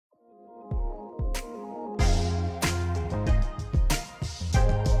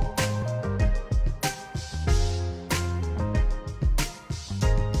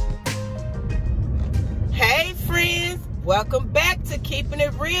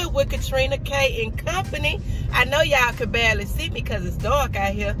Real with Katrina K and Company. I know y'all could barely see me because it's dark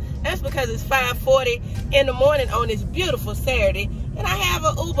out here. That's because it's 5:40 in the morning on this beautiful Saturday. And I have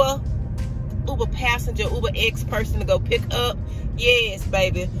an Uber passenger, Uber X person to go pick up. Yes,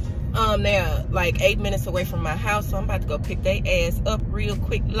 baby. They're like 8 minutes away from my house, so I'm about to go pick their ass up real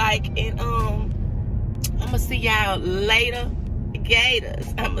quick. And I'm gonna see y'all later.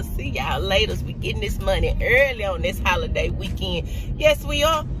 Gators. I'ma see y'all later. We getting this money early on this holiday weekend. Yes, we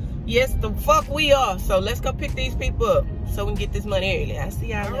are. Yes, the fuck we are. So let's go pick these people up so we can get this money early. I see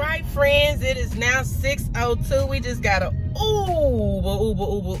y'all. All right, friends. It is now 6:02. We just got a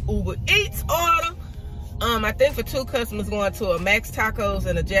Uber Eats order. I think for 2 customers going to a Max Tacos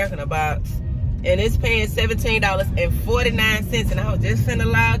and a Jack in the Box. And it's paying $17.49. And I was just finna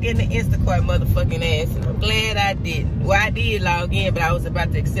log in the Instacart motherfucking ass. And I'm glad I didn't. Well, I did log in, but I was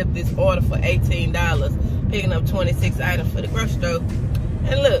about to accept this order for $18. Picking up 26 items for the grocery store.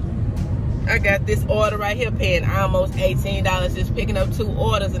 And look, I got this order right here paying almost $18. Just picking up 2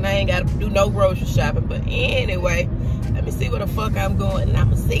 orders. And I ain't got to do no grocery shopping. But anyway, let me see where the fuck I'm going. And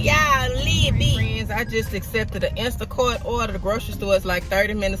I'm going to see y'all later. Friends, I just accepted an Instacart order. The grocery store is like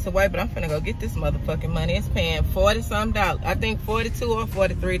 30 minutes away, but I'm finna go get this motherfucking money. It's paying $40-some. I think $42 or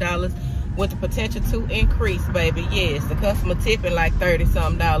 $43 with the potential to increase, baby. Yes, the customer tipping like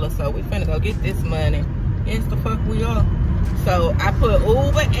 $30-some. So we finna go get this money. Yes, the fuck we are. So I put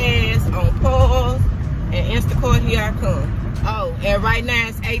Uber ass on pause and Instacart, here I come. Oh, and right now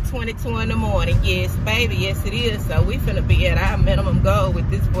it's 8:22 in the morning. Yes, baby, yes it is. So we finna be at our minimum goal with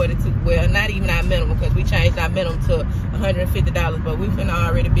this 42. Well, not even our minimum, because we changed our minimum to $150. But we finna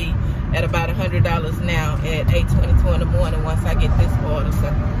already be at about $100 now at 8:22 in the morning once I get this order.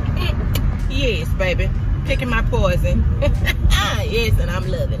 So yes, baby, picking my poison. Yes, and I'm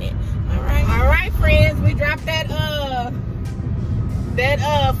loving it. All right, friends, we dropped that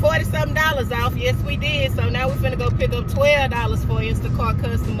 $40-something off. Yes, we did. So now we're finna go pick up $12 for Instacart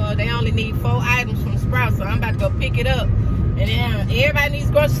customer. They only need 4 items from Sprouts, so I'm about to go pick it up. And then everybody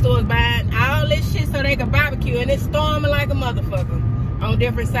needs grocery stores buying all this shit so they can barbecue. And it's storming like a motherfucker on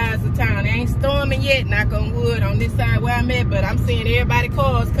different sides of town. It ain't storming yet, knock on wood, on this side where I'm at, but I'm seeing everybody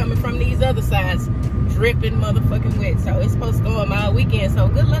cars coming from these other sides dripping motherfucking wet. So it's supposed to storm all weekend. So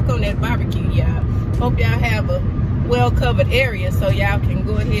good luck on that barbecue, y'all. Hope y'all have a well-covered area so y'all can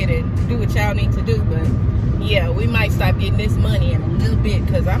go ahead and do what y'all need to do. But yeah, we might stop getting this money in a little bit,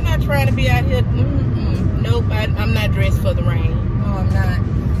 because I'm not trying to be out here. Nope, I'm not dressed for the rain. No, I'm not.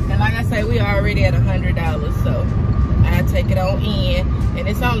 And like I say, we are already at $100, so I take it on in. And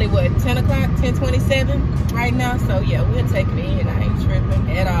it's only what, 10 o'clock, 10:27 right now. So yeah, we'll take it in. I ain't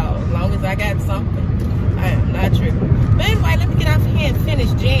tripping at all. As long as I got something, I am not tripping. But anyway, let me get off here and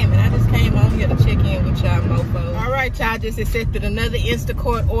finish jamming. I just came on here to check in with y'all mofos. All right, y'all, just accepted another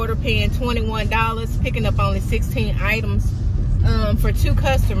Instacart order paying $21, picking up only 16 items for 2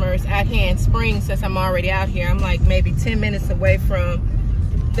 customers out here in Spring. Since I'm already out here, I'm like maybe 10 minutes away from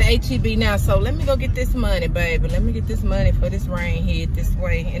the HEB now. So let me go get this money, baby. Let me get this money for this rain head this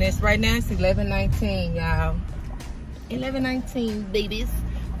way. And it's right now, it's 11:19, y'all. 11:19, babies.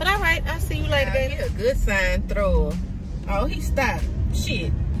 But all right, I'll see you later, baby. A good sign thrower. Oh, he stopped.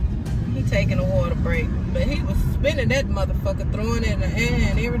 Shit. He taking a water break. But he was spinning that motherfucker, throwing it in the air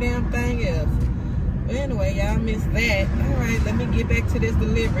and every damn thing else. But anyway, y'all missed that. All right, let me get back to this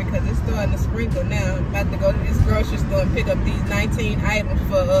delivery, because it's starting to sprinkle now. I'm about to go to this grocery store and pick up these 19 items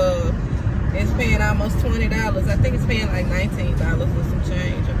for, it's paying almost $20. I think it's paying like $19 or some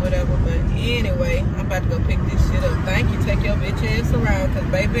change or whatever. But anyway, I'm about to go pick this shit up. Thank you. Take your bitch ass around, because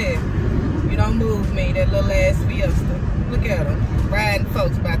baby, you don't move me, that little ass Fiesta. Look at them, riding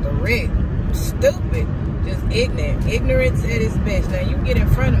folks about to wreck. Stupid. Just ignorant. Ignorance at its best. Now you get in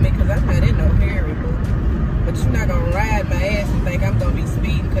front of me, because I'm not in no hurry, boo. But you're not gonna ride my ass and think I'm gonna be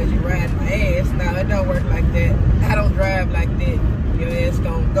speeding because you ride my ass. No, it don't work like that. I don't drive like that. Your ass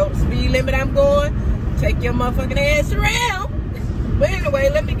gonna go the speed limit I'm going, take your motherfucking ass around. But anyway,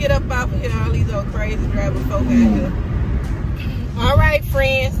 let me get up off of here. All these old crazy driving folk out here. All right,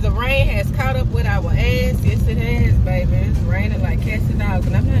 friends, the rain has caught up with our ass. Yes, it has, baby. It's raining like cats and dogs,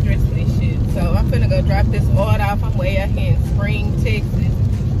 and I'm not dressed for this shit. So I'm finna go drop this order off. I'm way out here in Spring, Texas.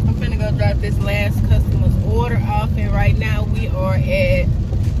 I'm finna go drop this last customer's order off, and right now we are at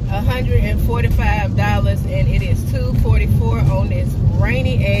 $145, and it is $2.44 on this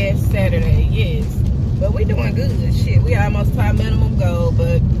rainy ass Saturday. Yes, but we doing good. Shit, we almost to our minimum goal,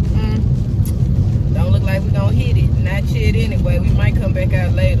 but don't look like we're gonna hit it. Not yet anyway. We might come back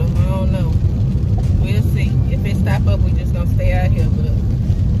out later. I don't know. We'll see. If it stop up, we just gonna stay out here. But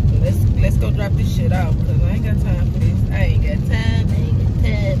let's go drop this shit off, because I ain't got time for this. I ain't got time.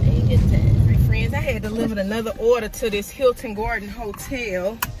 delivered another order to this Hilton Garden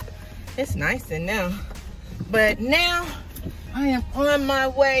Hotel. It's nice in there. But now I am on my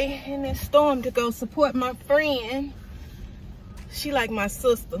way in this storm to go support my friend. She like my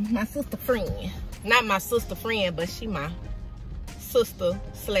sister friend. Not my sister friend, but she my sister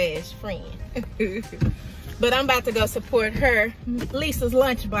 / friend. But I'm about to go support her, Lisa's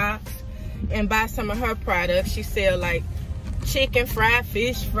Lunchbox, and buy some of her products. She sell like chicken fried,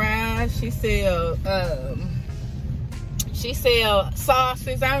 fish fries. She sell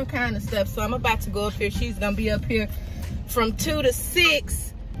sauces, all kind of stuff. So I'm about to go up here. She's gonna be up here from 2 to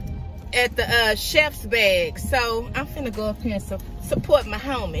 6 at the chef's bag. So I'm finna go up here and support my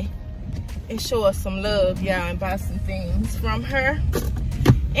homie and show her some love, y'all, and buy some things from her.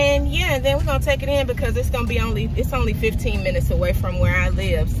 And yeah, and then we're gonna take it in because it's only 15 minutes away from where I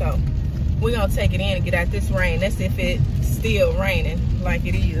live. So we're gonna take it in and get out this rain. That's if it's still raining like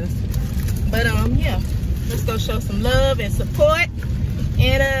it is. But yeah, let's go show some love and support.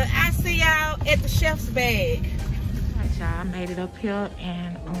 And I see y'all at the chef's bag. All right, y'all, I made it up here,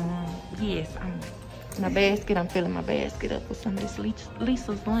 and yes, I'm filling my basket up with some of this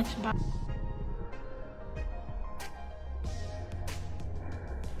Lisa's Lunchbox.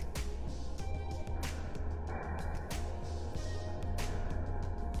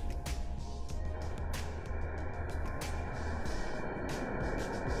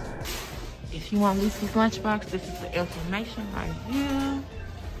 If you want Lisa's Lunchbox, this is the information right here.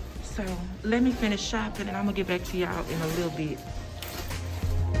 So let me finish shopping and I'm gonna get back to y'all in a little bit.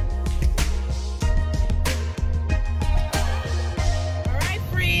 All right,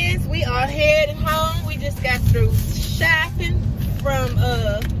 friends, we are headed home. We just got through shopping from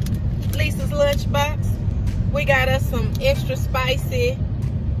Lisa's Lunchbox. We got us some extra spicy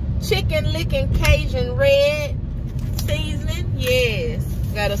chicken licking Cajun red seasoning. Yes.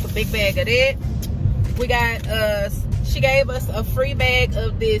 Got us a big bag of that. We got she gave us a free bag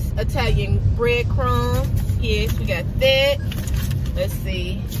of this Italian breadcrumbs. Yes, we got that. Let's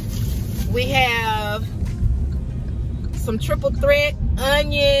see. We have some triple threat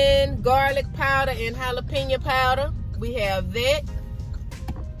onion, garlic powder, and jalapeno powder. We have that.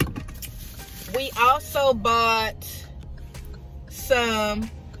 We also bought some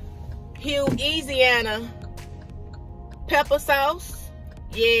Louisiana pepper sauce.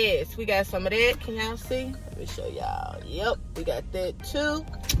 Yes, we got some of that. Can y'all see? Let me show y'all. Yep, we got that too.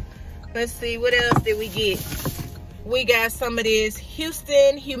 Let's see, what else did we get? We got some of this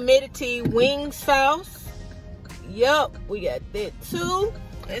Houston humidity wing sauce. Yep, we got that too.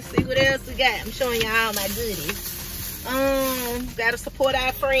 Let's see what else we got. I'm showing y'all all my goodies. Gotta support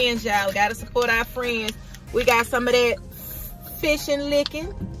our friends, y'all. Gotta support our friends. We got some of that fish and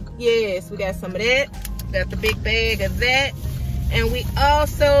licking. Yes, we got some of that. Got the big bag of that. And we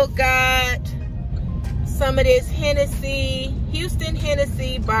also got some of this Houston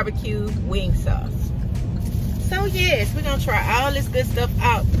Hennessy barbecue wing sauce. So yes, we're gonna try all this good stuff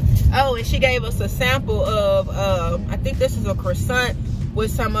out. Oh, and she gave us a sample of, I think this is a croissant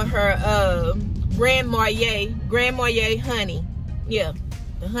with some of her Grand Marnier honey. Yeah,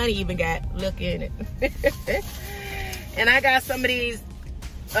 the honey even got look in it. And I got some of these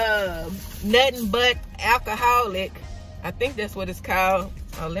nothing but alcoholic, I think that's what it's called.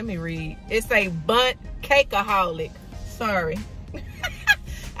 Oh, let me read. It's a Bunt Cakeaholic. Sorry.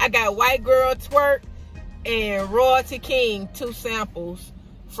 I got White Girl Twerk and Royalty King, 2 samples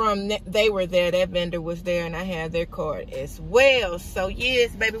from they were there. That vendor was there, and I had their card as well. So yes,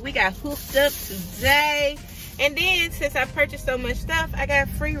 baby, we got hooked up today. And then since I purchased so much stuff, I got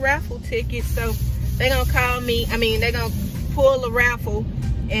free raffle tickets. So they're gonna call me. I mean, they're gonna pull a raffle,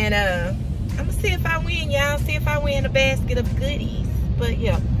 and I'm gonna see if I win, y'all. See if I win a basket of goodies. But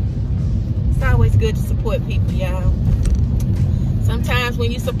yeah, it's always good to support people, y'all. Sometimes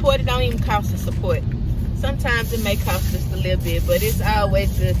when you support, it don't even cost to support. Sometimes it may cost just a little bit, but it's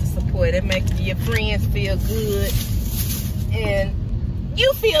always good to support. It makes your friends feel good, and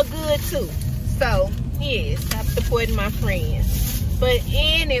you feel good too. So yes, I'm supporting my friends. But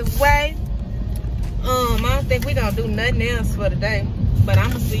anyway, I don't think we're gonna do nothing else for today. But I'm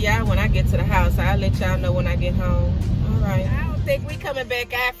gonna see y'all when I get to the house. I'll let y'all know when I get home. All right. I don't think we coming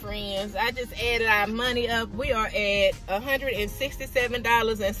back out, friends. I just added our money up. We are at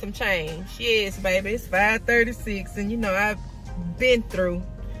 $167 and some change. Yes, baby. It's 5:36, and you know I've been through.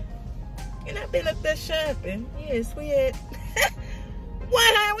 And I've been up there shopping. Yes, we had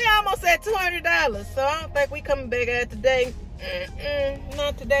we almost at $200. So I don't think we coming back out today.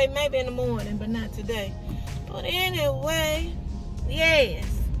 Not today. Maybe in the morning, but not today. But anyway. Yes,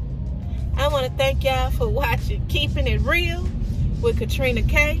 I want to thank y'all for watching Keeping It Real. with Katrina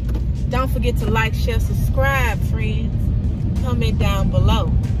K. Don't forget to like, share, subscribe, friends. Comment down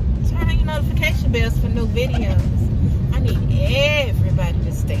below. Turn on your notification bells for new videos. I need everybody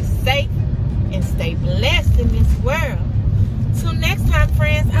to stay safe and stay blessed in this world. Till next time,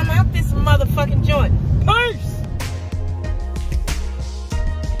 friends, I'm out this